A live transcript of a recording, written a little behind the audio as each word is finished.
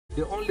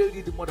They only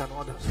read more than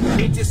others.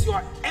 It is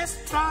your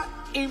extra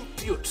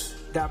input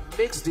that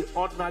makes the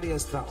ordinary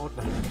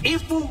extraordinary.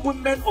 Even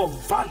women of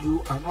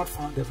value are not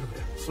found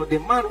everywhere. So the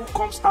man who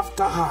comes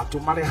after her to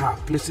marry her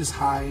places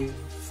high value.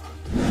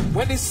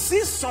 When he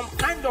sees some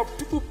kind of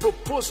people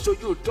propose to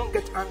you, don't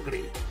get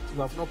angry.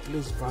 You have not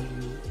placed value.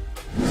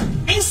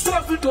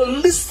 Instead of you to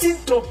listen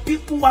to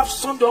people who have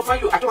something to offer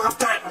you, I don't have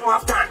time, I don't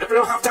have time, I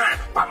don't have time,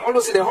 I'm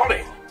always in a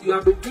hurry. You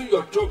have been doing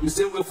your job the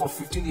same way for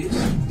 15 years.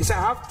 He said,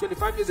 I have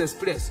 25 years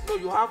experience. No,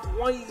 you have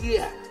 1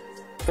 year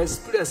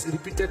experience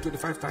repeated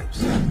 25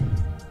 times.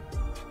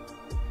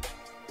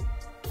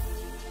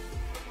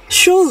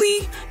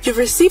 Surely you've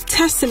received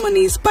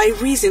testimonies by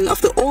reason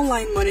of the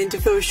online morning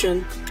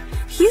devotion.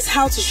 Here's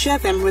how to share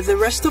them with the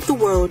rest of the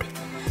world.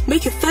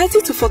 Make a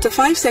 30 to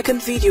 45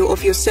 second video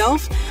of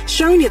yourself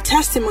sharing your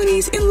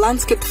testimonies in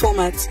landscape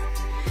format.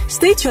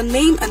 State your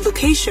name and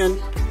location.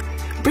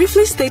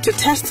 Briefly state your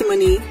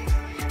testimony.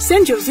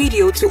 Send your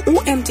video to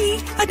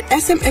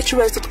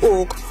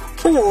omd@smhos.org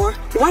or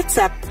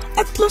WhatsApp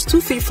at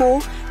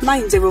 +234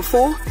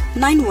 904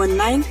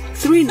 919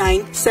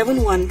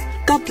 3971.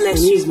 God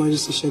bless you. My name is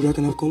Majesty Shadrach,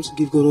 and I've come to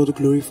give God all the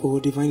glory for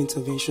divine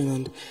intervention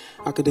and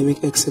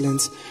academic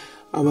excellence.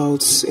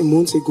 About a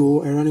month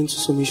ago, I ran into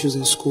some issues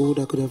in school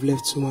that could have led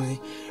to my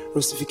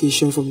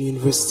rustification from the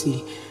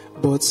university.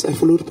 But I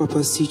followed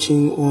Papa's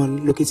teaching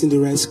on locating the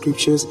right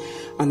scriptures,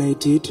 and I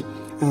did.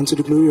 And to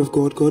the glory of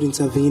God, God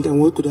intervened, and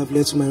what could have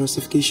led to my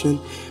rustification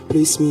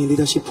placed me in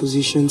leadership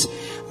positions.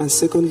 And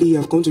secondly,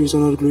 I've come to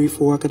return all the glory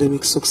for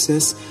academic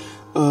success.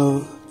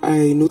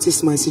 I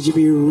noticed my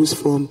CGPA rose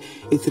from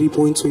a 3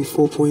 point to a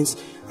 4 points,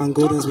 and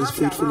God has been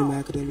faithful in my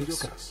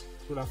academics.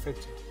 Will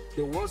affect you.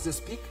 The words they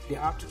speak, the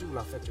aptitude will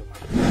affect your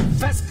mind.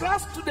 First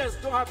class students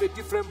don't have a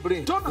different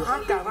brain. Don't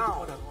hang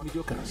around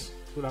mediocres.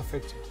 It will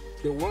affect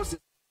you. The words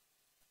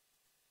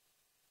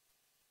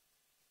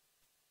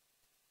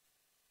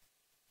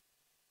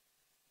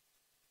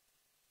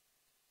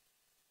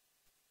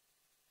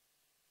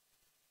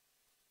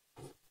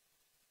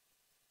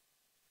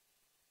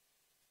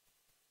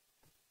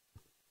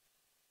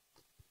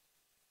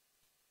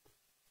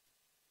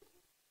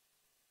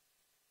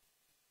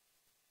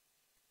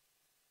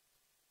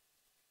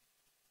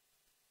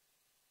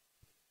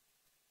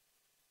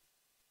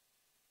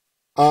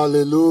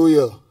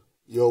Hallelujah.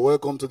 You're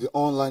welcome to the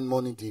online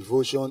morning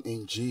devotion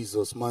in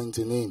Jesus'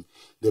 mighty name.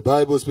 The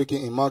Bible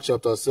speaking in Mark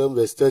chapter 7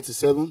 verse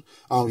 37,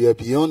 and we are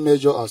beyond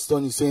measure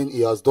astonished, saying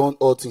he has done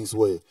all things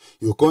well.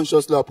 You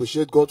consciously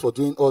appreciate God for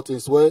doing all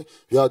things well.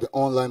 You have the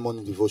online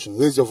morning devotion.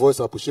 Raise your voice,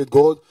 appreciate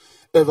God.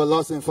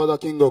 Everlasting Father,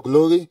 King of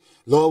glory,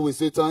 Lord, we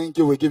say thank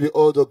you. We give you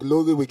all the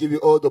glory. We give you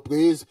all the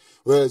praise.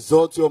 We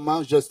exalt your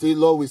majesty.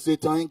 Lord, we say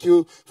thank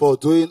you for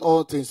doing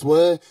all things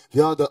well.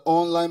 We have the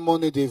online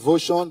morning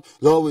devotion.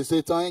 Lord, we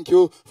say thank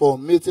you for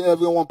meeting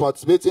everyone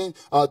participating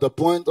at the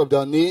point of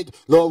their need.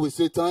 Lord, we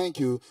say thank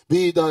you.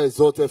 Be thou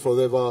exalted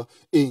forever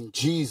in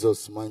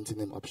Jesus' mighty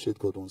name. Appreciate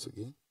God once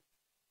again.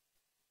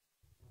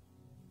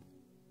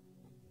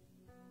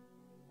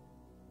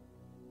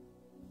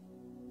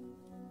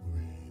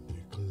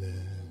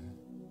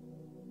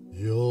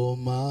 Your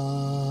majesty,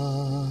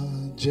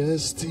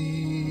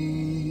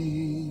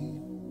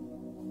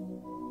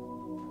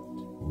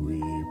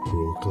 we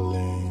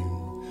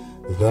proclaim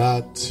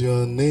that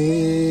your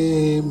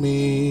name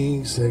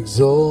is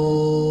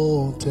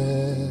exalted,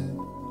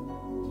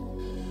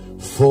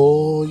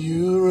 for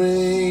you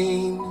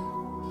reign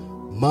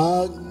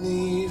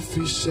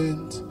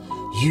magnificent,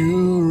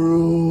 you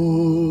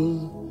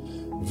rule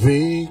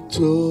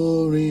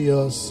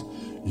victorious,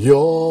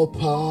 your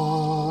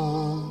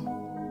power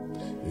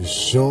is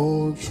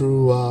shown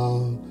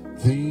throughout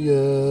the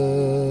earth,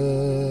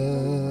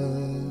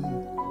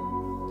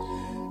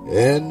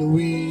 and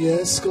we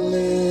exclaim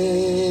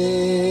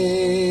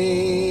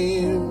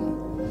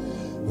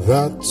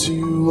that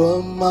you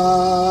are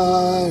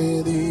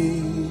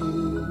mighty.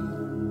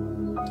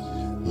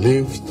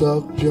 Lift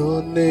up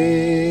your name,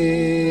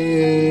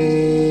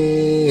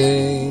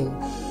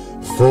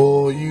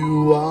 for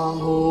you are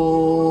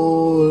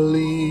holy.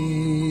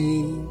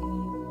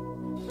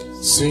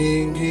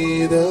 Sing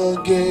it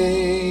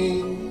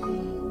again,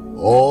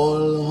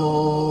 all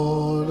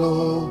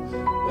honor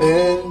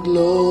and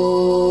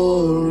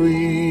glory.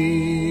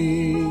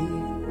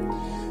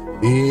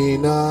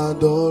 In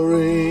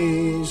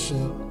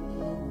adoration,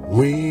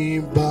 we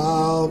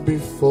bow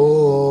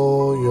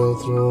before your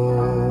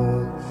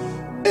throne,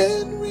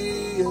 and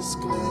we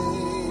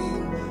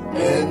exclaim,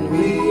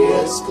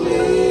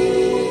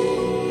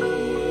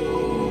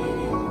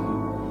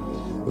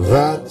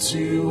 that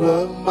you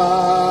are mighty.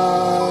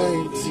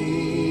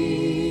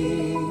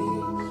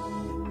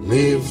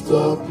 Lift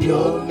up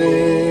your name,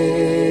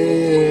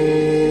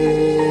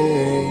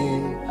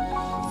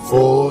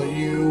 for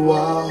you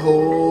are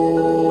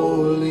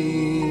holy.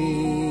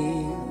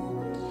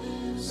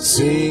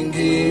 Sing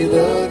it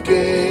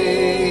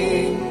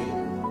again,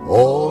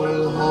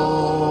 all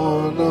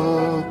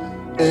honor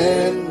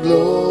and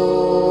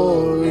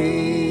glory.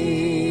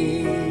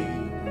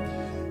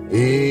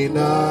 In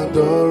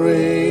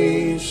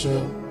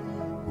adoration,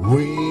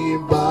 we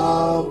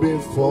bow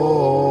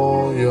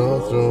before your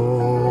throne.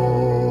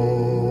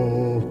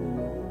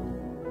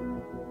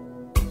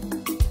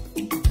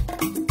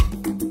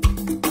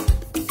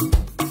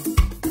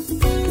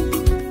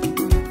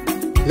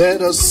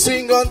 Let us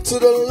sing unto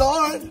the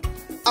Lord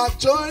a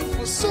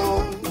joyful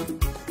song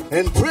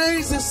and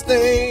praise his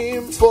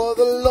name, for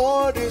the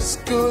Lord is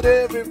good.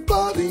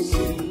 Everybody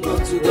Sing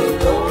unto the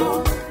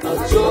Lord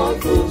a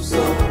joyful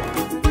song,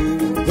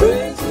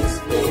 praise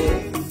his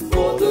name,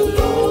 for the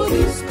Lord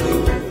is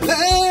good.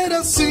 Let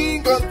us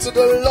sing unto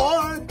the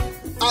Lord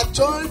a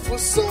joyful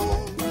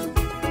song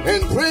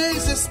and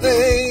praise his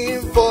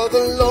name, for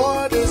the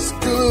Lord is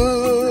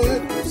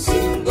good.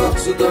 Sing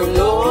unto the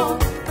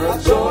Lord a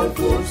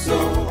joyful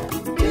song,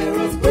 let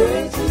us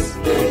praise his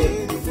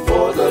name,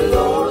 for the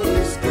Lord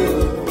is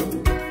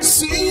good.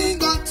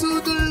 Sing unto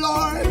the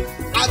Lord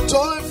a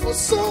joyful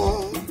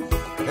song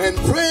and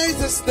praise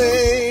his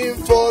name,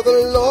 for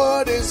the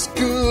Lord is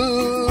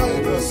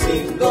good.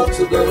 Sing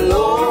unto the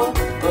Lord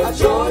a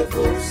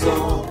joyful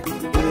song,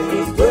 let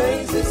us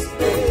praise his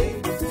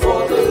name,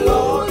 for the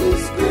Lord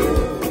is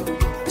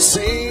good.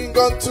 Sing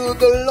unto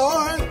the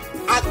Lord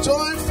a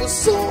joyful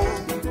song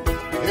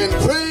and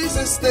praise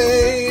his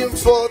name,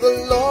 for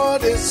the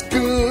Lord is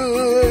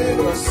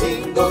good.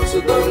 Sing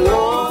unto the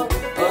Lord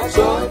a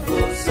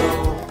joyful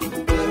song,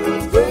 let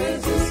us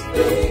praise his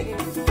name,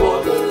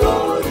 for the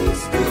Lord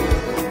is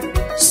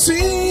good.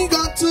 Sing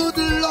unto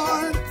the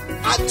Lord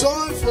a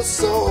joyful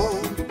song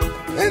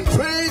and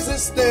praise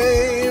his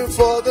name,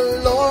 for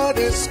the Lord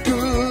is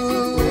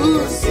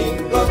good.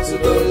 Sing unto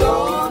the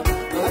Lord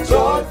a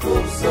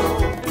joyful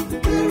song,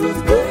 let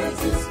us praise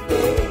his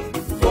name,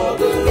 for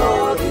the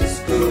Lord is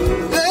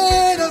good.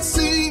 Let us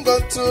sing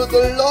unto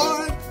the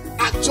Lord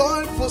a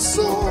joyful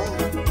song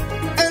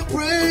and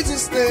praise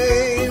his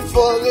name,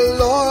 for the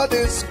Lord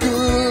is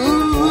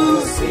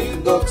good.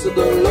 Sing unto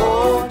the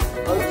Lord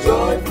a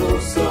joyful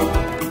song,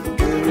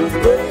 let us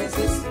praise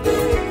his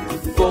name,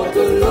 for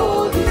the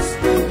Lord is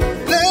good.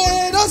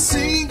 Let us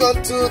sing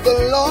unto the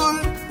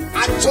Lord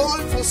a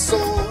joyful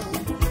song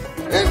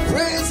and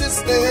praise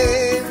his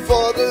name,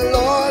 for the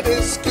Lord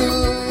is good.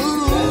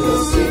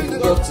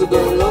 Sing unto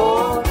the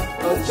Lord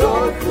a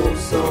joyful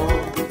song,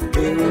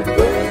 let us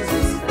praise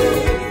his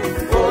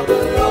name, for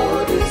the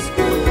Lord is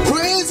good.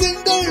 Praising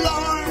the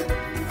Lord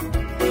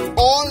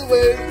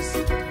always,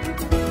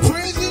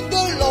 praising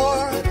the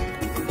Lord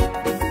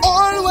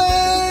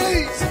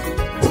always,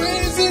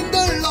 praising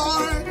the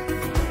Lord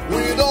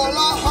with all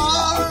our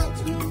heart,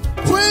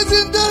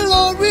 praising the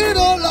Lord with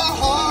all our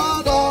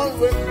heart,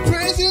 always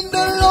praising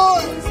the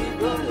Lord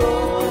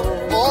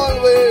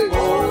always,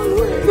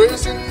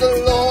 praising the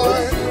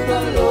Lord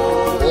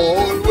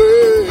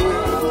always,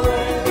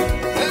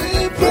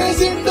 hey,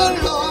 praising the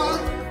Lord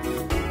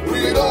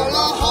with all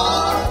our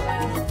heart,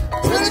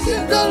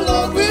 praising the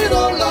Lord with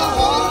all our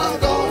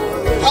heart,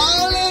 always.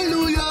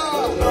 Hallelujah,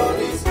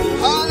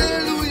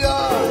 hallelujah,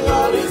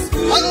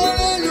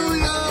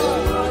 hallelujah,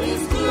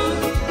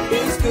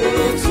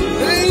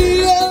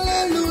 hey,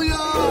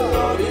 hallelujah,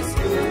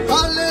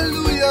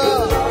 hallelujah,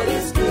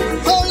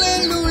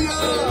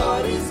 hallelujah,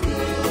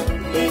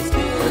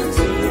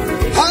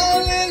 hallelujah,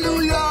 hallelujah,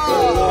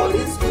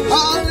 hallelujah,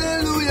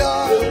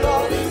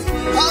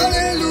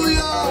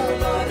 hallelujah, hallelujah,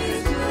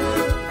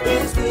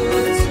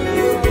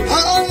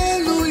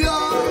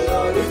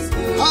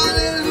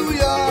 hallelujah,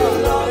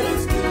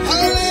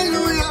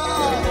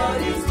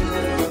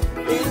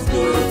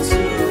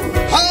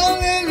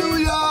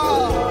 hallelujah,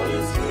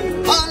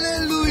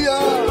 hallelujah,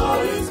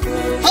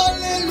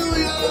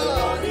 hallelujah.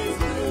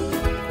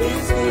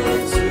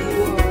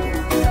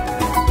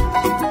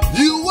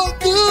 You are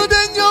good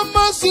and your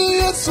mercy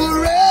is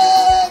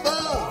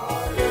forever.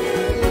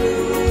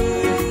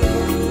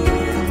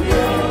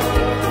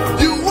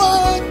 You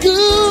are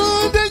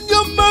good and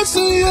your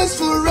mercy is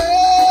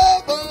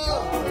forever.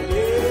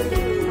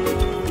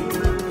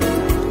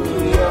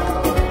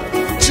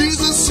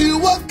 Jesus,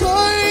 you are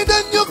kind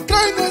and your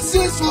kindness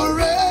is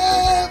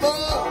forever.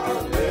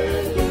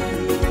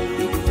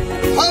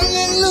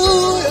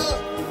 Hallelujah.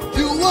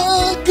 You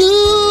are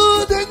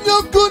good and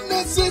your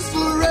goodness is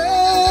forever.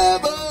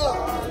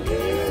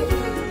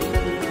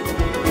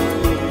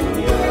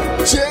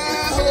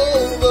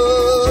 Jehovah,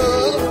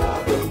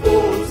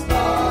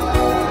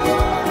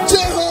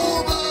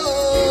 Jehovah,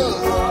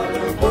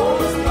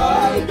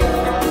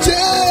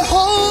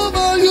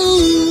 Jehovah, you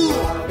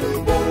are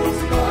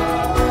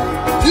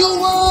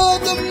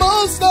the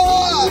most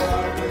high.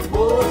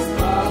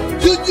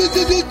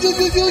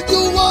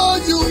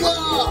 You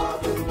are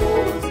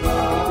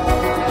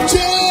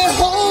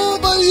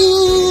Jehovah, you,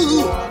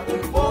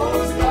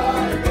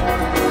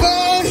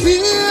 my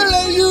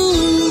healer, you,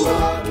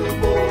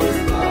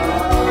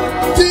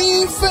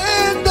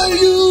 defender,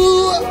 you,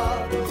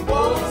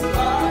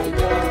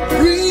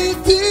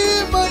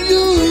 redeemer,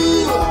 you,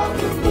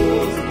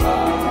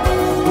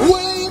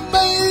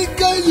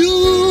 waymaker, you,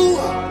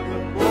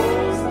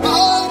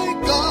 my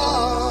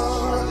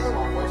God.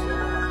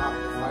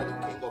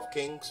 The King of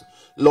Kings.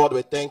 Lord,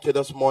 we thank you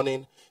this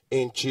morning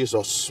in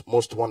Jesus'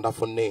 most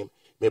wonderful name.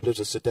 may please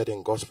be seated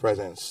in God's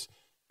presence.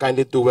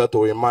 Kindly do well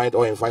to remind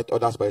or invite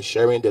others by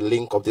sharing the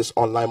link of this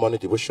online morning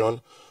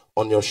devotion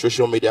on your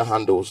social media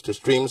handles. The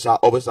streams are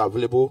always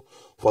available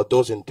for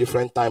those in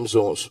different time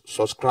zones.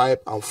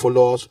 Subscribe and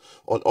follow us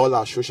on all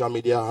our social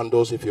media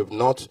handles if you've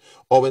not.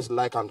 Always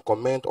like and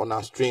comment on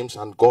our streams,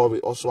 and God will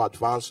also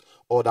advance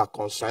all that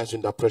concerns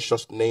in the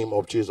precious name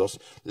of Jesus.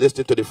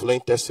 Listen to the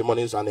following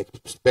testimonies and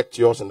expect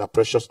yours in the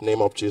precious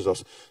name of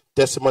Jesus.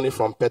 Testimony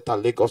from Peter,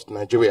 Lagos,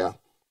 Nigeria.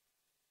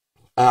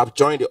 I have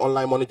joined the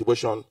online morning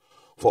devotion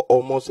for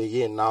almost a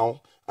year now,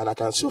 and I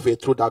can see of a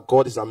truth that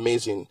God is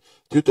amazing.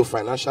 Due to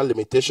financial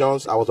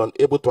limitations, I was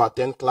unable to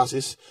attend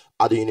classes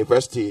at the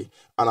university,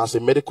 and as a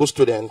medical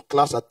student,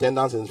 class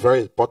attendance is very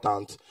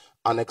important.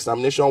 An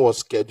examination was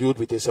scheduled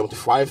with a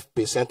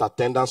 75%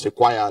 attendance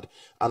required,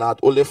 and I had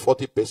only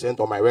 40%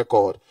 on my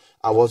record.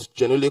 I was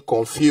genuinely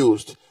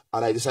confused,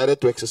 and I decided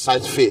to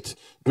exercise faith.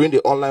 During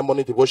the online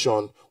morning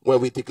devotion,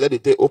 when we declared the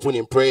day open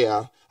in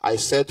prayer, I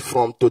said,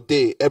 from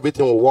today,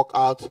 everything will work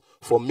out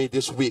for me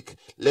this week.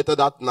 Later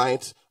that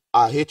night,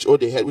 our HO,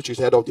 the head, which is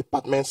head of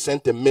department,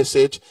 sent a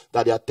message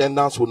that the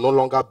attendance will no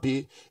longer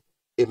be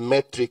a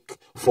metric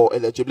for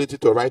eligibility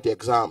to write the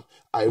exam.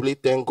 I really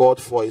thank God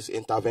for his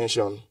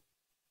intervention.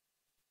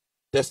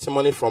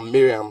 Testimony from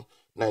Miriam,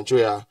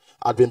 Nigeria.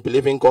 I've been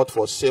believing God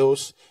for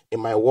sales in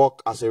my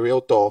work as a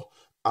realtor,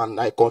 and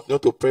I continue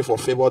to pray for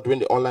favor during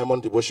the online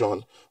morning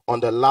devotion. On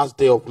the last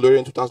day of glory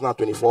in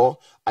 2024,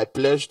 I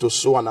pledged to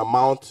sow an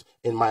amount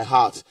in my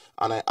heart,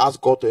 and I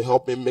asked God to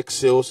help me make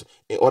sales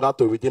in order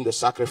to redeem the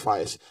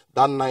sacrifice.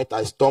 That night,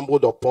 I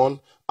stumbled upon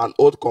an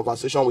old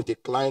conversation with a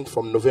client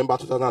from November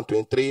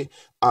 2023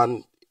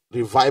 and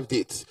revived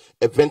it.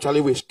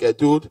 Eventually, we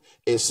scheduled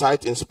a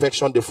site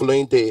inspection the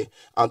following day,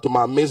 and to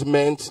my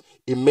amazement,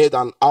 he made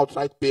an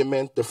outright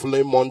payment the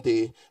following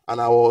Monday, and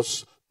I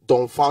was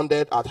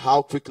dumbfounded at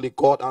how quickly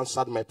God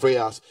answered my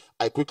prayers.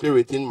 I quickly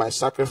redeemed my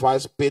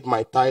sacrifice, paid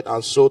my tithe,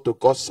 and sold to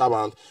God's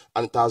servant,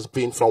 and it has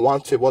been from one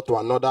favor to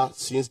another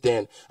since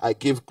then. I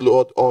give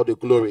God all the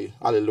glory.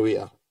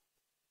 Hallelujah.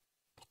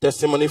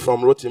 Testimony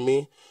from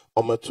Rotimi,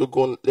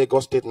 Ometugun,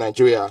 Lagos State,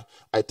 Nigeria.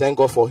 I thank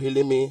God for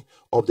healing me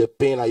of the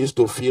pain I used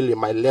to feel in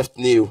my left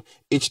knee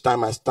each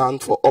time I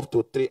stand for up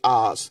to 3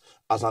 hours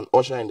as an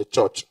usher in the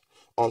church.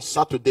 On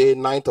Saturday,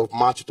 9th of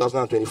March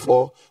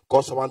 2024,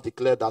 God's servant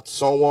declared that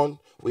someone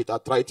with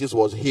arthritis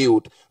was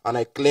healed, and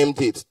I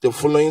claimed it. The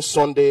following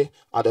Sunday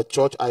at the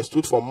church, I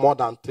stood for more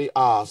than 3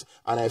 hours,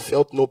 and I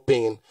felt no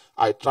pain.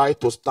 I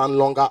tried to stand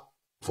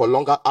for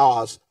longer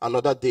hours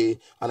another day,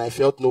 and I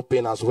felt no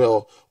pain as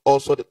well.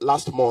 Also,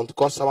 last month,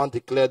 God's servant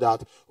declared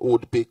that we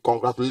would be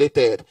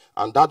congratulated,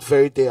 and that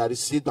very day, I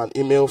received an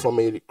email from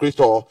a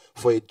recruiter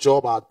for a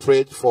job I had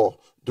prayed for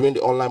during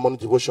the online morning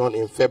devotion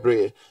in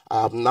February.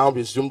 I have now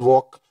resumed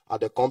work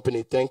at the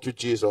company. Thank you,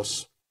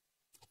 Jesus.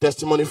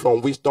 Testimony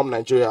from Wisdom,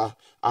 Nigeria.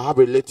 I have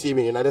a relative in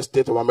the United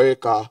States of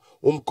America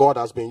whom God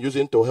has been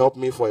using to help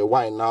me for a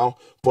while now,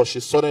 but she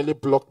suddenly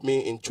blocked me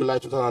in July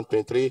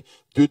 2023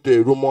 due to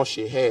a rumor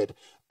she heard.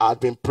 I had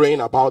been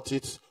praying about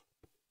it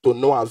to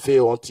no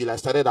avail until I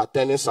started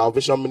attending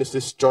Salvation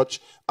Ministries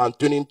Church and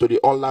tuning to the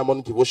online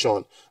morning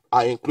devotion.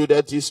 I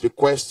included these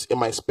requests in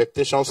my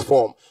expectations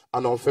form,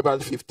 and on February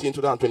 15,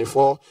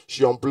 2024,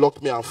 she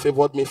unblocked me and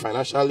favored me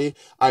financially.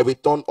 I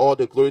return all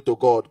the glory to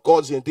God.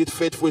 God is indeed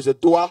faithful, is a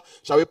doer.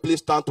 Shall we please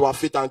stand to our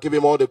feet and give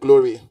him all the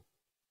glory?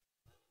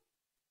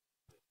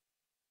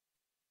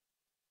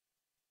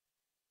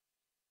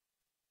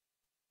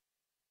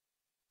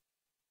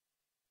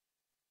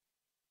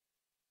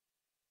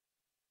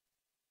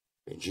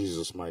 In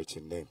Jesus'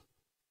 mighty name.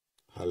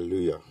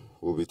 Hallelujah.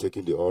 We'll be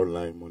taking the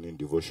online morning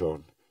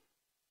devotion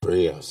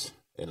prayers.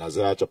 In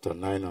Isaiah chapter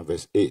 9 and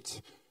verse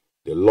 8,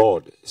 the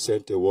Lord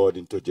sent a word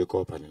into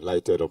Jacob and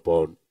lighted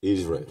upon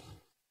Israel.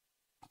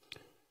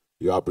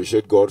 You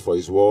appreciate God for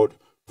his word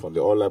from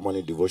the online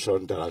morning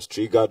devotion that has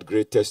triggered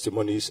great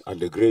testimonies and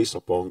the grace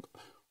of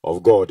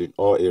God in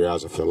all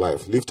areas of your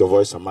life. Lift your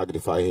voice and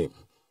magnify him.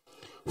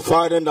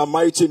 Father, in the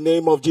mighty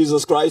name of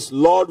Jesus Christ,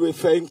 Lord, we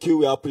thank you.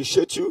 We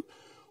appreciate you.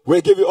 We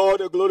give you all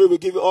the glory. We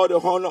give you all the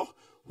honor.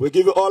 We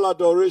give you all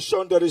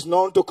adoration. There is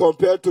none to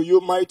compare to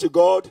you, mighty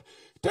God.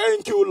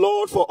 Thank you,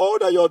 Lord, for all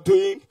that you're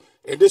doing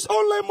in this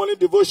online morning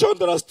devotion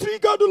that has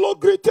triggered, Lord,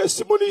 great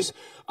testimonies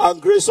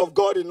and grace of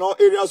God in all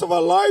areas of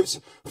our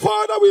lives.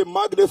 Father, we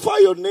magnify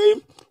your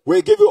name.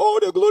 We give you all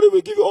the glory.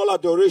 We give you all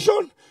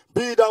adoration.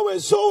 Be thou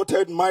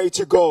exalted,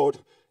 mighty God,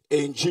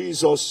 in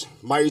Jesus'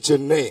 mighty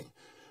name.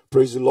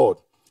 Praise the Lord.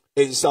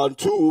 In Psalm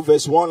 2,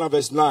 verse 1 and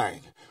verse 9,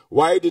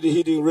 why did the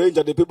heathen rage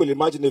and the people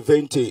imagine a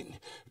vain thing?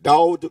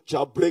 Thou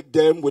shalt break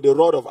them with a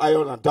rod of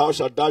iron, and thou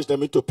shalt dash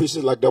them into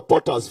pieces like the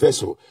potter's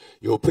vessel.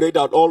 You pray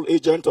that all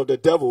agents of the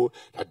devil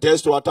that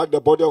dares to attack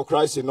the body of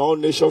Christ in all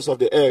nations of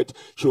the earth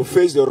should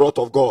face the wrath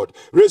of God.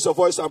 Raise your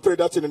voice and pray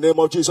that in the name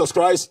of Jesus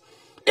Christ.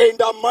 In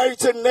the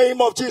mighty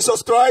name of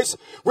Jesus Christ,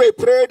 we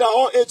pray that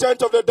all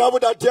agents of the devil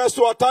that dares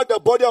to attack the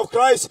body of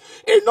Christ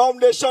in all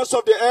nations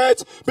of the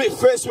earth be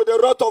faced with the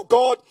wrath of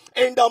God.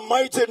 In the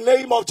mighty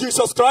name of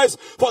Jesus Christ,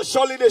 for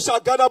surely they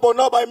shall gather, but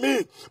not by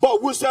me. But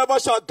whosoever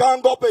shall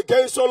gang up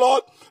against, O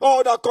Lord,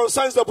 all that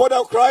concerns the body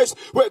of Christ,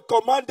 we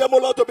command them, O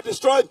Lord, to be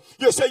destroyed.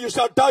 You say you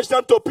shall dash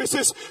them to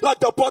pieces like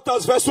the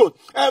potter's vessel.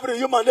 Every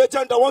human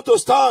agent that want to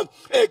stand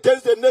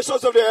against the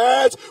nations of the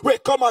earth, we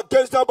come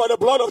against them by the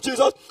blood of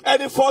Jesus.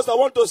 Any force that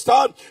want to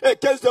stand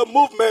against the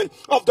movement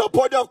of the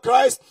body of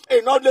Christ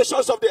in all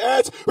nations of the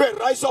earth, we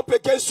rise up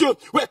against you.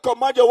 We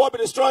command your word be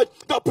destroyed.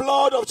 The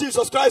blood of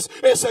Jesus Christ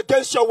is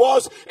against your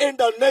walls. In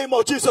the name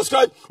of Jesus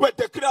Christ, we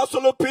declare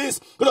absolute peace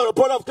with the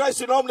body of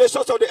Christ in all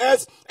nations of the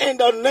earth. In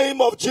the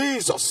name of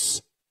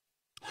Jesus.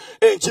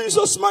 In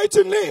Jesus'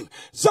 mighty name.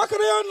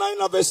 Zechariah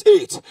 9 and verse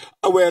 8.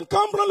 I will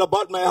encamp round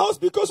about my house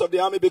because of the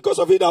army, because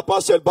of it that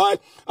passed by,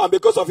 and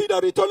because of it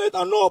that returneth,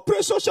 and no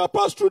oppressor shall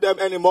pass through them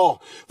anymore.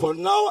 For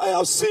now I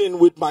have seen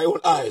with my own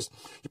eyes.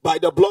 By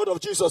the blood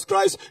of Jesus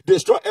Christ,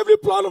 destroy every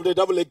plan of the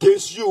devil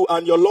against you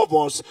and your loved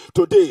ones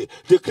today.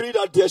 Decree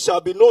that there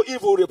shall be no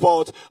evil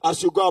report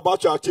as you go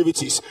about your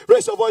activities.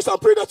 Raise your voice and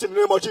pray that in the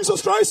name of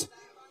Jesus Christ.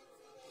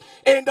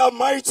 In the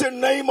mighty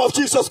name of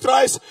Jesus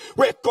Christ,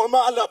 we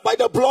command by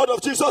the blood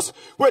of Jesus,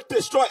 we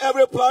destroy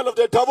every plan of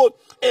the devil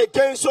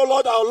against, oh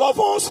Lord, our loved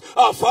ones,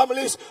 our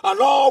families, and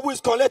all who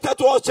is connected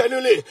to us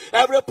genuinely.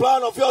 Every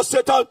plan of your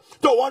Satan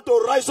don't want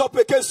to rise up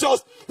against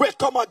us. We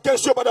come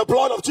against you by the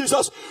blood of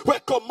Jesus. We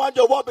command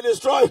your word be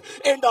destroyed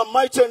in the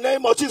mighty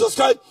name of Jesus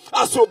Christ.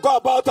 As we go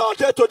about our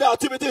day-to-day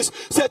activities,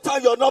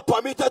 Satan, you're not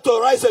permitted to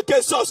rise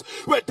against us.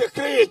 We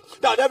decree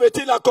that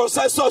everything that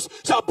concerns us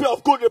shall be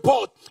of good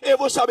report.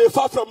 Evil shall be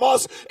far from us.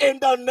 In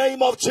the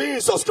name of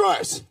Jesus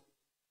Christ.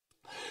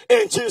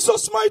 In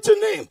Jesus' mighty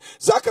name.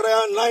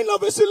 Zechariah 9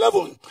 verse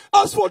 11.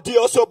 As for thee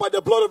also by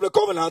the blood of the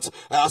covenant,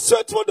 I have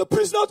set for the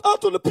prisoners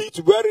out of the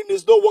pit wherein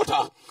is no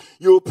water.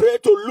 You pray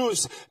to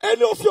lose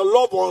any of your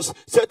loved ones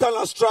Satan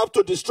has trapped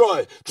to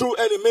destroy through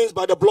any means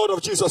by the blood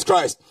of Jesus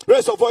Christ.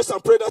 Raise your voice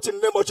and pray that in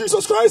the name of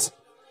Jesus Christ.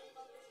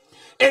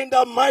 In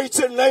the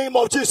mighty name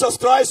of Jesus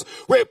Christ,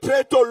 we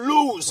pray to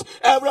lose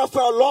every of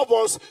our loved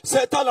ones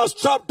Satan has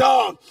trapped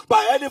down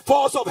by any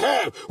force of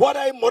hell,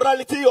 whether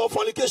immorality or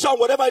fornication,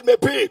 whatever it may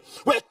be.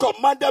 We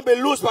command them be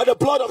loosed by the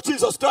blood of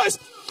Jesus Christ.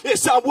 It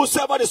said,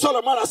 whosoever the Son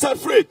of Man has set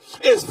free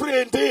is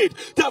free indeed.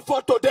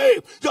 Therefore today,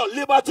 your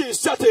liberty is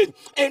certain.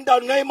 In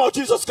the name of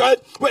Jesus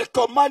Christ, we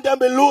command them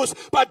be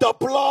loosed by the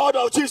blood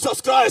of Jesus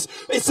Christ.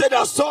 It said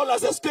their soul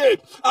has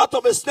escaped out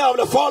of the snare of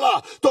the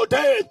faller.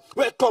 Today,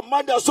 we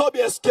command their soul be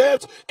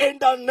escaped in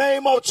the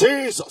name of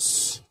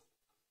Jesus.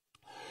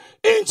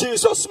 In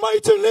Jesus'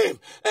 mighty name.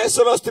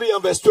 Exodus 3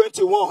 and verse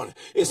 21.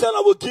 He said,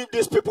 I will give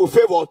these people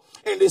favor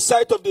in the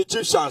sight of the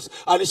Egyptians,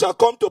 and it shall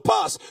come to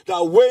pass that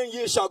when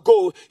ye shall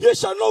go, ye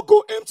shall not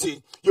go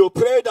empty. You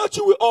pray that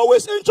you will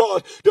always enjoy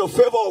the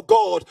favor of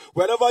God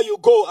wherever you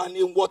go and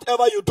in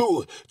whatever you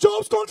do.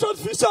 Jobs, contract,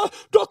 visa,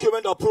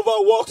 document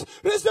approval, works,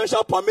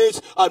 residential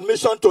permits,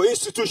 admission to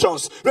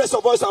institutions. Raise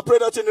your voice and pray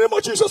that in the name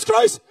of Jesus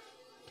Christ.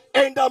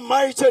 In the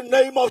mighty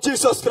name of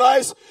Jesus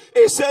Christ,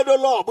 he said, oh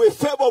Lord, with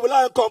favor will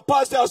I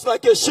encompass us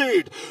like a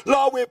shield.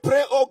 Lord, we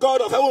pray, oh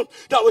God of heaven,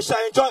 that we shall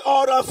enjoy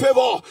all that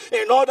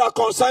favor in all that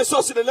concerns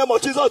us in the name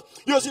of Jesus.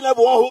 Using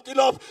everyone hooking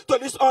up to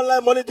this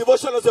online money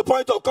devotion as a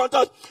point of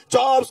contact.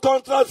 Jobs,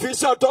 contract,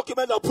 visa,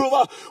 document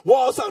approval,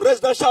 walls and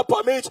residential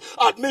permits,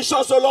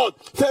 admissions, oh Lord.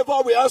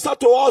 Favor will answer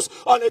to us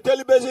on a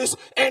daily basis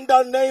in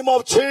the name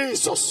of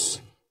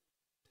Jesus.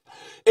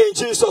 In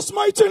Jesus'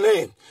 mighty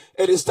name.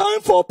 It is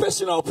time for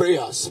personal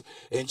prayers.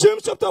 In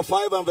James chapter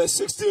 5 and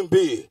verse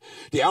 16b,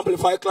 the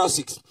Amplified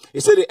Classics,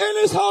 it said, the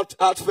earnest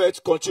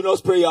heartfelt continuous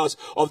prayers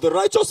of the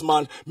righteous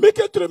man make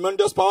a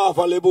tremendous power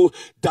available,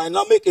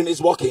 dynamic in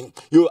his working.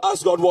 You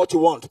ask God what you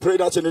want. Pray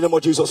that in the name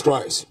of Jesus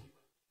Christ.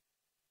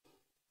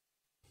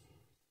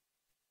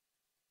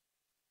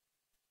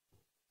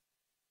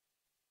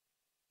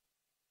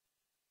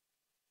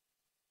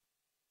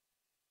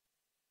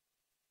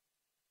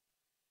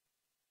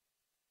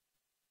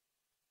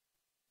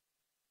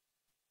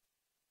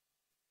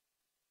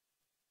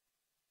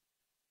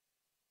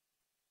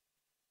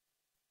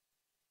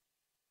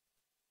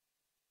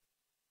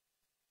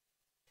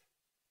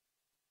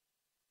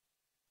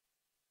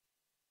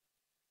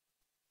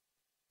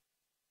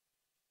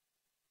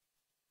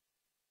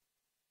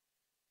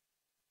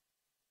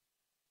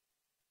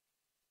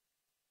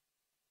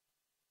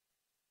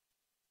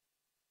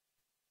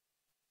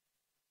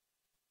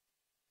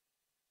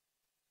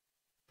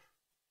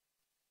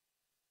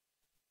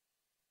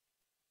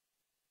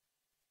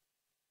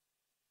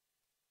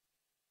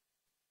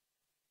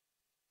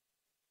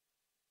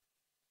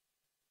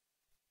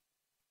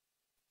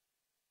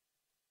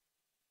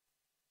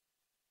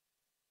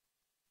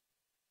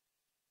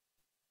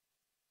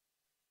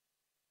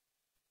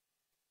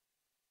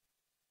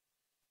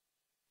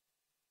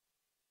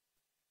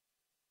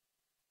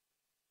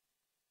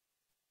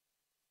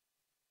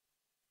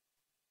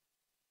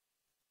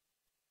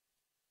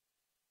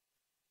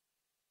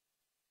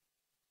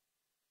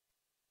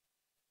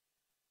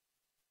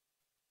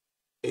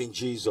 in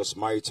Jesus'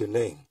 mighty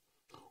name.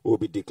 We'll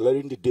be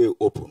declaring the day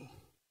open.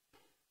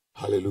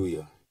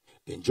 Hallelujah.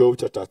 In Job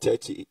chapter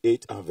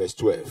 38 and verse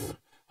 12.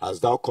 As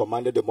thou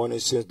commanded the morning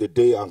since the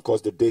day and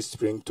caused the day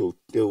spring to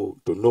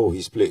know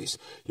his place.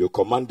 You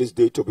command this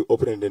day to be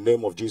open in the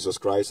name of Jesus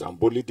Christ and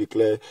boldly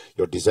declare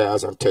your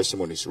desires and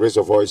testimonies. Raise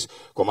your voice.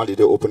 Command the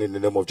day open in the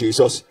name of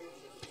Jesus.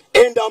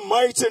 In the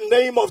mighty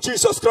name of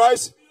Jesus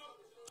Christ,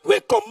 we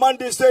command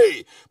this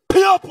day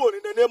be open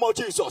in the name of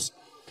Jesus.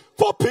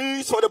 For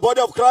peace, for the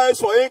body of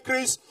Christ, for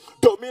increase,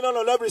 dominion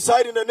on every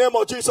side in the name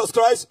of Jesus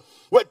Christ.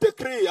 We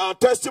decree our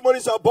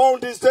testimonies are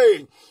born this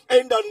day.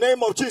 In the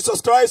name of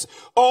Jesus Christ,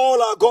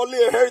 all our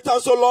godly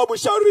inheritance, O Lord, we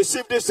shall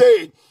receive this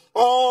day.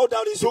 All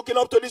that is hooking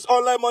up to this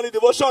online money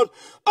devotion,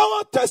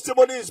 our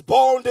testimony is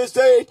born this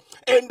day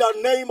in the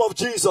name of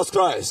Jesus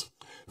Christ.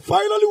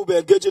 Finally, we'll be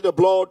engaging the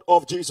blood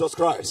of Jesus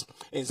Christ.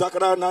 In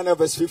Zechariah 9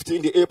 verse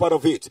 15, the A part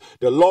of it,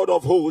 the Lord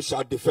of hosts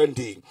shall defend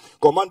thee.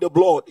 Command the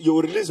blood. You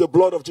will release the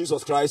blood of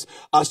Jesus Christ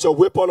as your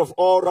weapon of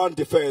all-round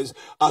defense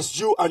as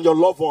you and your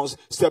loved ones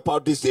step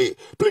out this day.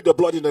 Plead the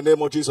blood in the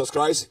name of Jesus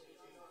Christ.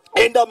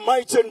 In the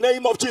mighty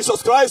name of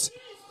Jesus Christ.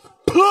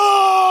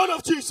 Blood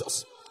of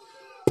Jesus.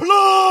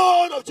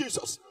 Blood of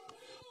Jesus.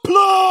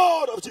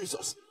 Blood of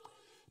Jesus.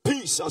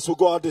 Peace as we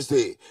go out this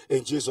day.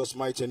 In Jesus'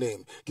 mighty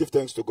name. Give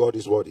thanks to God,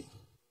 His worthy.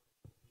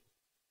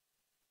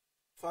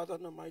 Father,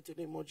 in the mighty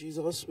name of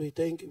Jesus, we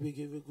thank you, we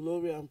give you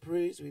glory and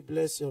praise. We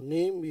bless your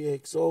name, we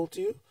exalt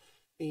you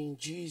in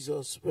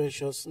Jesus'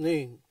 precious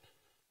name.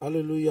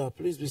 Hallelujah.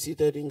 Please be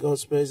seated in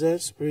God's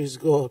presence. Praise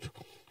God.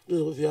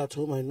 Those of you at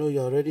home, I know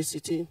you're already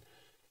sitting.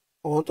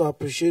 I want to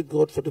appreciate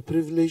God for the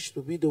privilege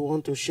to be the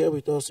one to share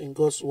with us in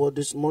God's word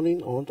this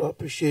morning. I want to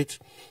appreciate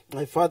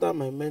my father,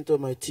 my mentor,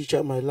 my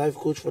teacher, my life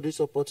coach for this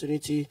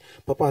opportunity.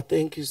 Papa,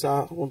 thank you,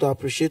 sir. I want to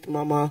appreciate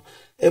Mama,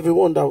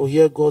 everyone that will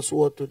hear God's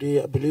word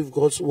today. I believe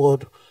God's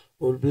word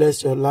will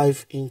bless your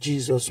life in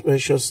Jesus'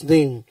 precious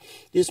name.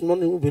 This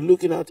morning we'll be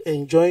looking at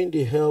enjoying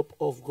the help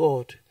of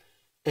God.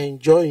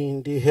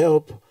 Enjoying the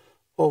help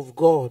of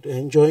God.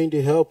 Enjoying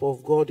the help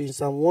of God in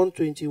Psalm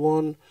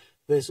 121,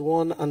 verse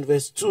 1 and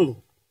verse 2.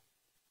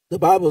 The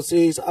Bible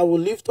says, I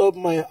will lift up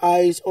my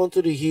eyes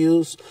unto the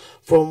hills,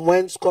 from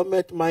whence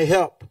cometh my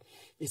help.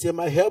 He said,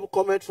 my help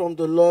cometh from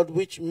the Lord,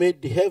 which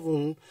made the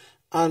heaven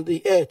and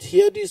the earth.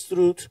 Hear this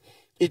truth.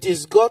 It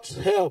is God's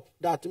help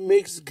that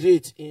makes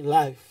great in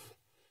life.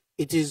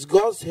 It is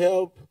God's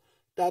help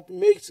that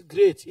makes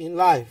great in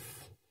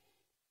life.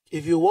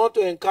 If you want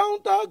to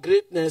encounter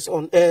greatness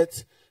on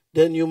earth,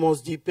 then you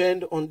must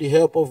depend on the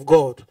help of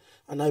God.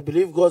 And I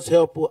believe God's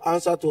help will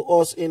answer to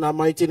us in the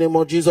mighty name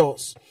of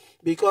Jesus.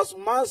 Because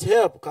man's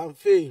help can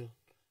fail,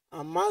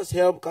 and man's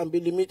help can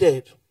be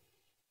limited.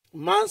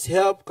 Man's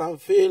help can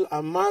fail,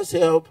 and man's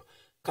help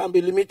can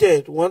be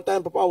limited. One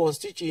time Papa was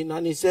teaching,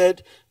 and he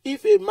said,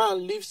 if a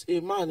man lifts a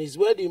man, is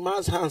where the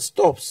man's hand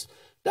stops.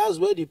 That's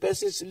where the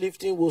person's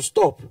lifting will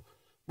stop.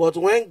 But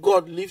when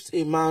God lifts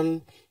a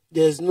man,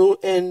 there's no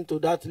end to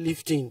that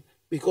lifting.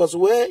 Because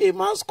where a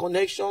man's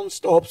connection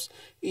stops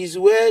is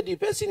where the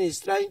person is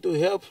trying to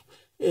help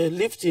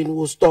lifting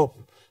will stop.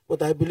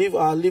 But I believe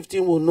our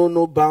lifting will know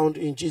no bound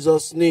in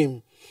Jesus'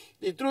 name.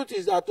 The truth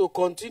is that to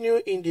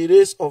continue in the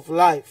race of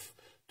life,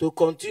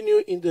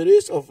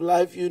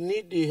 you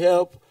need the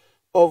help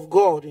of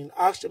God. In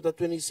Acts chapter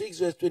 26,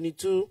 verse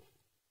 22,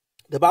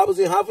 the Bible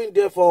says, having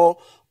therefore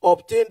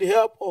obtained the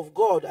help of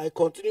God, I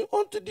continue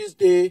unto this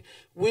day,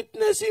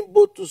 witnessing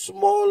both to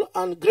small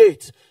and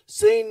great,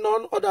 saying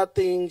none other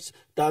things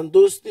than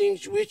those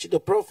things which the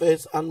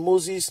prophets and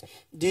Moses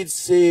did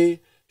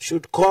say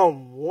should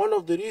come. One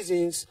of the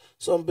reasons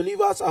some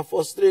believers are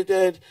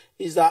frustrated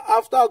is that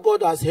after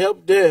God has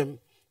helped them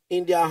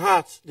in their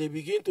hearts, they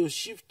begin to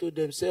shift to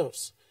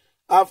themselves.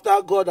 After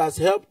God has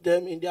helped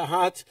them in their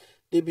hearts,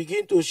 they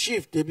begin to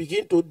shift. They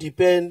begin to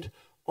depend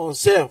on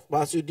self.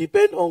 But as you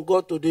depend on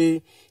God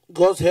today,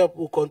 God's help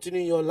will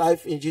continue in your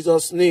life in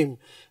Jesus' name.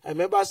 I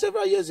remember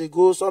several years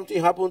ago, something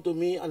happened to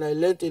me and I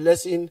learned a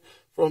lesson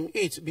from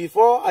it.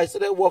 Before I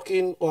started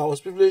working, or I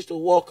was privileged to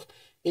work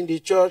in the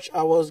church,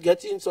 I was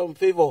getting some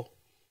favor.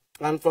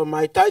 And from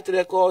my tithe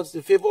records,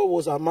 the favor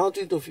was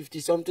amounting to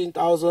 50-something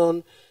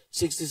thousand,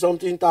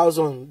 60-something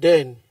thousand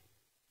then.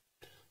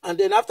 And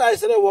then after I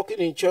started working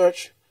in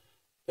church,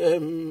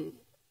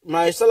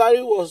 my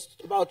salary was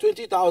about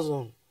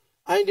 20,000.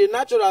 And in the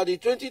natural, the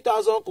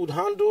 20,000 could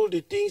handle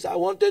the things I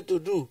wanted to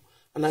do.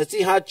 And I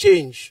still had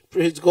change.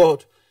 Praise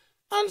God.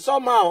 And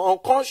somehow,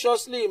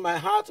 unconsciously, my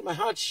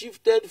heart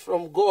shifted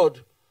from God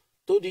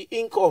to the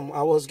income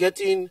I was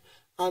getting.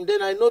 And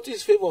then I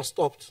noticed favor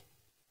stopped.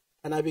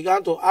 And I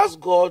began to ask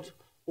God,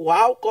 well,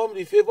 how come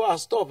the favor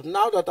has stopped?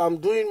 Now that I'm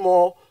doing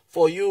more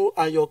for you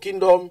and your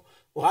kingdom,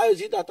 why is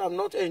it that I'm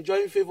not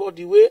enjoying favor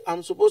the way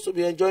I'm supposed to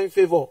be enjoying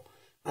favor?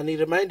 And he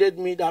reminded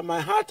me that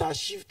my heart has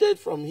shifted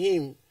from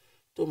him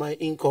to my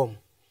income.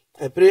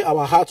 I pray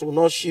our heart will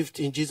not shift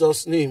in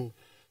Jesus' name.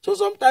 So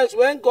sometimes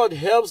when God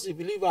helps the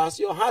believers,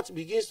 your heart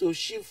begins to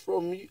shift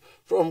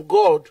from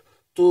God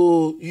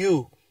to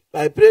you.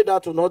 I pray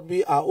that will not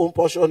be our own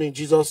portion in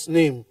Jesus'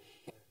 name.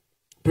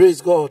 Praise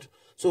God.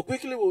 So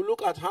quickly we'll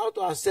look at how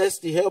to access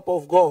the help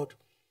of God.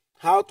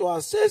 How to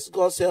access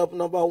God's help.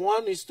 Number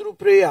one is through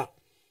prayer.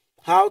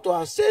 How to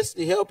access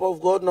the help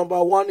of God.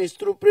 Number one is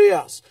through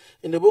prayers.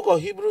 In the book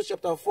of Hebrews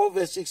chapter 4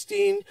 verse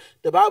 16,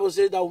 the Bible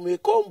says that we may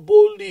come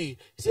boldly.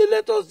 It says,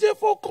 let us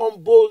therefore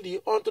come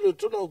boldly unto the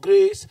throne of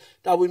grace,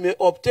 that we may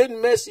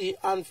obtain mercy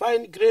and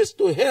find grace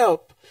to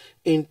help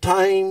in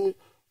time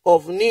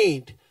of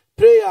need.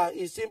 Prayer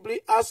is simply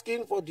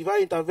asking for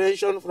divine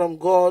intervention from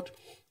God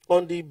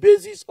on the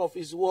basis of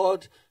his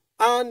word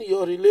and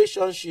your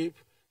relationship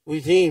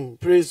with him.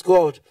 Praise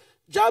God.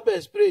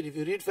 Jabez prayed. If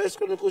you read 1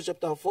 Chronicles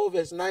chapter 4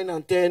 verse 9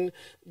 and 10,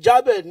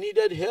 Jabez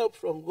needed help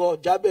from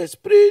God. Jabez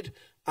prayed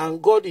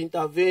and God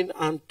intervened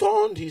and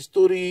turned his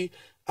story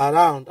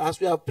around. As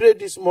we have prayed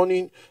this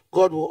morning,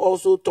 God will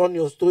also turn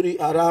your story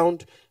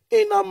around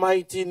in the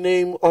mighty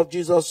name of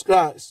Jesus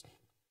Christ.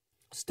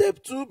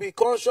 Step 2, be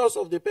conscious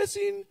of the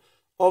person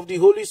of the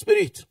Holy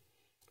Spirit.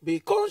 Be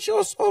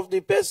conscious of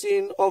the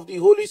person of the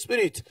Holy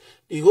Spirit.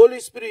 The Holy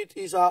Spirit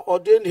is our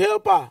ordained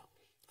helper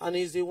and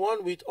is the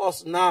one with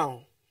us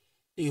now.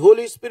 The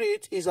Holy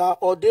Spirit is our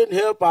ordained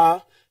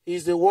helper. He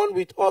is the one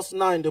with us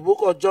now. In the book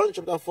of John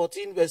chapter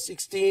 14 verse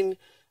 16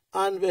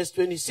 and verse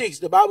 26,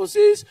 the Bible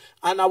says,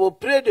 and I will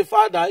pray the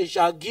Father, he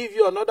shall give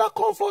you another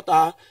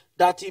comforter,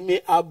 that he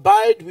may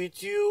abide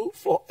with you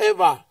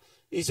forever.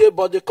 He said,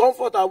 but the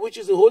comforter, which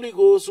is the Holy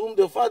Ghost, whom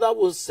the Father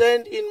will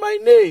send in my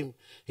name,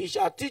 he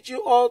shall teach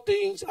you all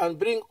things and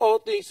bring all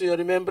things to your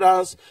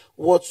remembrance,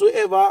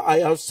 whatsoever I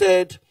have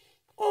said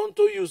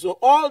unto you. So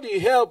all the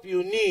help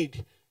you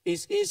need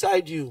is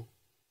inside you.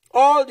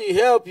 All the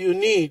help you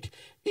need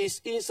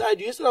is inside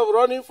you. Instead of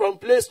running from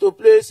place to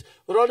place,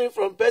 running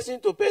from person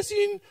to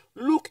person,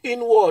 look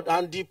inward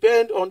and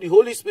depend on the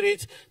Holy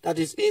Spirit that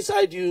is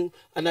inside you.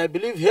 And I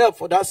believe help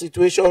for that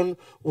situation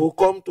will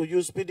come to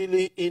you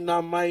speedily in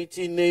the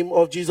mighty name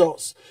of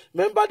Jesus.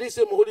 Remember, this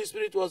same Holy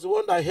Spirit was the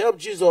one that helped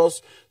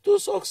Jesus to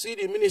succeed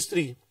in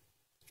ministry.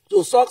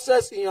 So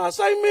success in your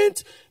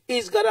assignment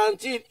is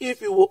guaranteed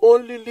if you will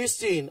only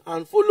listen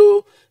and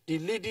follow the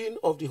leading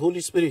of the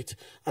Holy Spirit.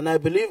 And I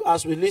believe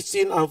as we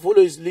listen and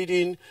follow his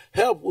leading,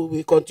 help will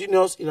be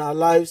continuous in our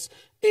lives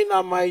in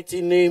the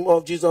mighty name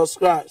of Jesus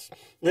Christ.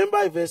 Remember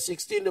in verse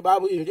 16, the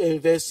Bible, in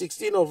verse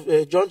 16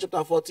 of John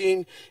chapter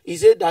 14, he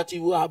said that he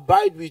will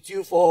abide with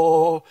you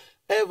forever.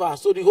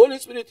 So the Holy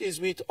Spirit is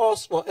with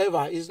us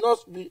forever. He's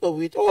not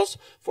with us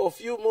for a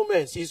few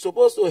moments. He's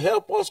supposed to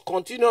help us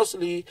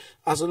continuously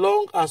as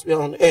long as we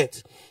are on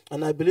earth.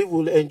 And I believe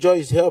we'll enjoy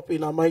his help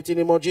in the mighty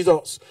name of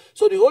Jesus.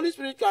 So the Holy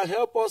Spirit can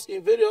help us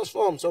in various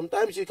forms.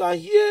 Sometimes you can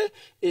hear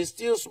a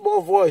still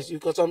small voice,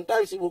 because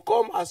sometimes it will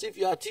come as if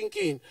you are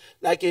thinking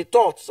like a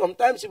thought.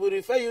 Sometimes it will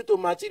refer you to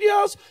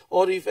materials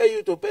or refer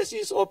you to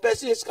persons, or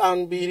persons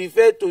can be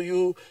referred to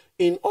you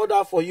in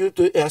order for you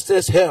to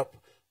access help.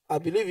 I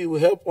believe he will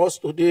help us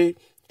today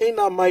in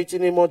the mighty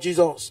name of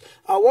Jesus.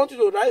 I want you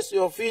to rise to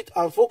your feet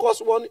and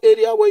focus one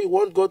area where you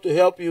want God to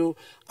help you.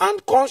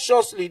 And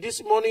consciously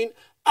this morning,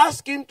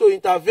 ask him to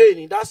intervene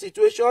in that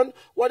situation,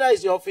 whether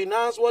it's your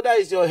finance, whether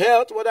it's your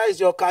health, whether it's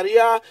your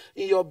career,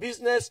 in your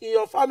business, in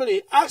your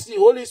family. Ask the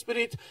Holy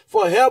Spirit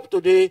for help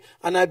today,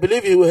 and I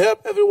believe he will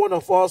help every one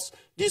of us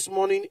this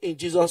morning in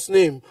Jesus'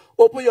 name.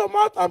 Open your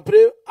mouth and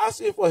pray.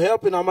 Ask him for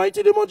help in the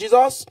mighty name of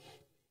Jesus.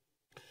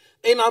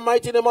 In the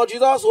mighty name of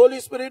Jesus,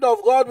 Holy Spirit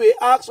of God, we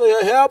ask for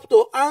your help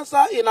to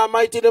answer in the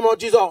mighty name of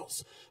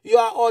Jesus. You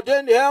are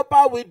ordained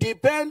helper. We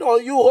depend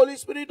on you, Holy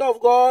Spirit of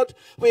God.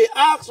 We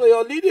ask for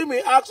your leading.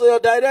 We ask for your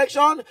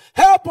direction.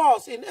 Help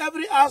us in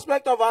every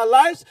aspect of our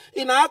lives.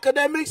 In our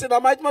academics, in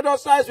our mathematical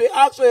science, we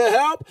ask for your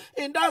help.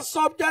 In that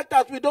subject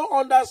that we don't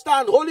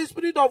understand, Holy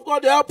Spirit of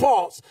God, help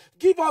us.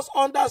 Give us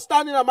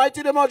understanding in the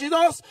mighty name of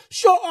Jesus.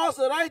 Show us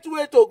the right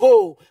way to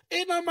go.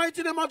 In the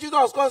mighty name of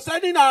Jesus,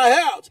 concerning our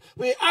health,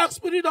 we ask,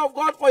 Spirit of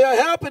God, for your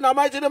help in the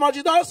mighty name of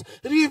Jesus.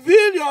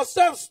 Reveal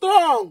yourself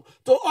strong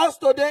to us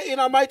today in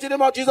the mighty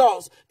name of Jesus.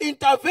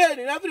 Intervene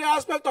in every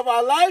aspect of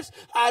our lives,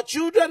 our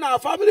children, our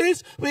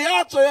families. We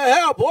ask for your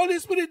help. Holy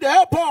Spirit,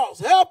 help us.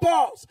 Help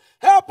us.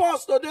 Help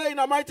us today in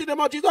the mighty name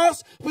of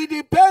Jesus. We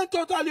depend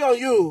totally on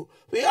you.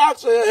 We ask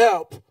for your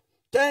help.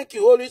 Thank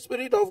you, Holy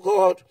Spirit of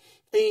God.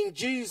 In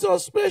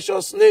Jesus'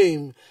 precious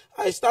name,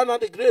 I stand at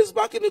the grace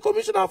back in the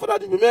commission of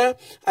Father Ibiyeomie.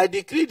 I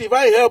decree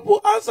divine help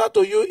will answer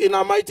to you in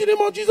the mighty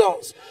name of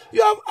Jesus.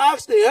 You have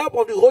asked the help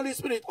of the Holy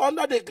Spirit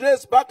under the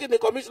grace back in the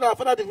commission of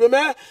Father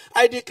Ibiyeomie.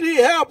 I decree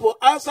help will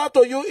answer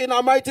to you in the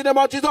mighty name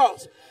of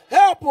Jesus.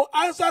 Help will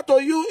answer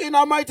to you in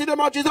the mighty name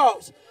of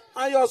Jesus.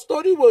 And your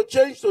story will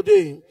change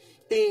today.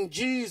 In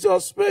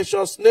Jesus'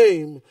 precious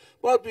name.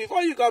 But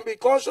before you can be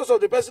conscious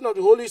of the person of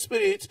the Holy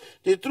Spirit,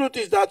 the truth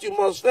is that you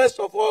must first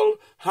of all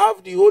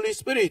have the Holy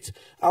Spirit.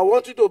 I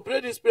want you to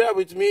pray this prayer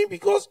with me,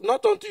 because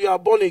not until you are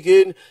born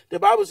again, the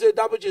Bible says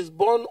that which is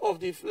born of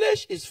the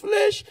flesh is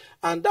flesh,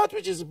 and that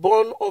which is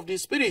born of the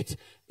Spirit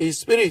is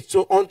spirit.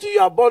 So until you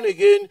are born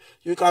again,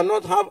 you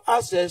cannot have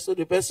access to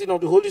the person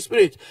of the Holy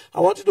Spirit. I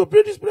want you to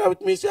pray this prayer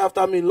with me. Say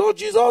after me, Lord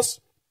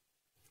Jesus,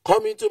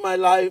 come into my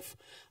life.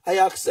 I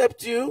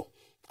accept you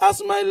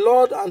as my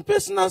Lord and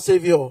personal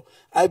Savior.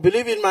 I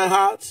believe in my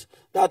heart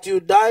that you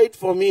died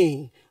for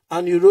me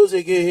and you rose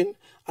again.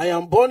 I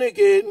am born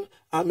again.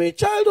 I'm a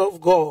child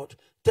of God.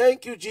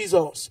 Thank you,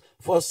 Jesus,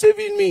 for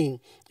saving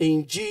me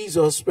in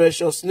Jesus'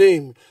 precious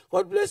name.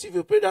 God bless you. If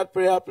you pray that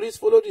prayer, please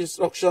follow the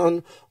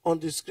instruction on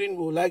the screen.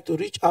 We would like to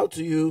reach out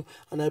to you,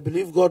 and I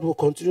believe God will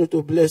continue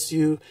to bless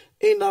you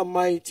in the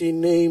mighty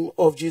name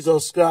of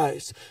Jesus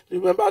Christ.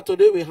 Remember,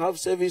 today we have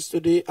service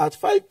today at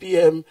 5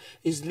 p.m.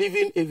 is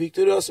Living a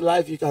Victorious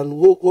Life. You can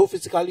go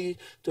physically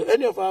to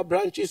any of our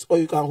branches, or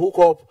you can hook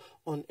up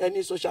on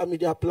any social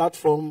media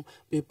platform.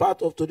 Be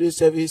part of today's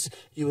service.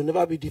 You will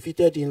never be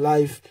defeated in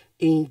life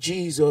in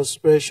Jesus'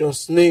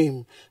 precious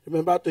name.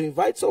 Remember to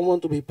invite someone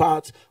to be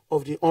part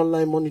of the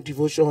online morning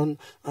devotion,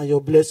 and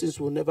your blessings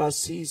will never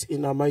cease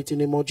in the mighty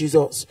name of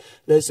Jesus.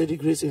 Let's say the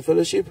grace in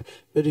fellowship.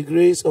 May the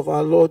grace of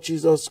our Lord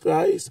Jesus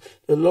Christ,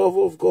 the love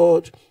of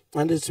God,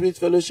 and the sweet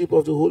fellowship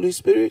of the Holy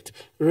Spirit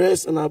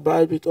rest and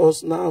abide with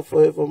us now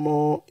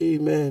forevermore.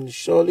 Amen.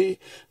 Surely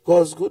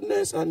God's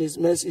goodness and his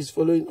mercy is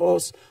following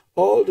us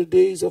all the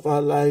days of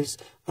our lives,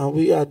 and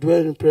we are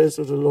dwelling in the presence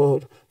of the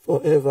Lord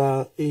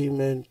forever.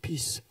 Amen.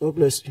 Peace. God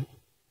bless you.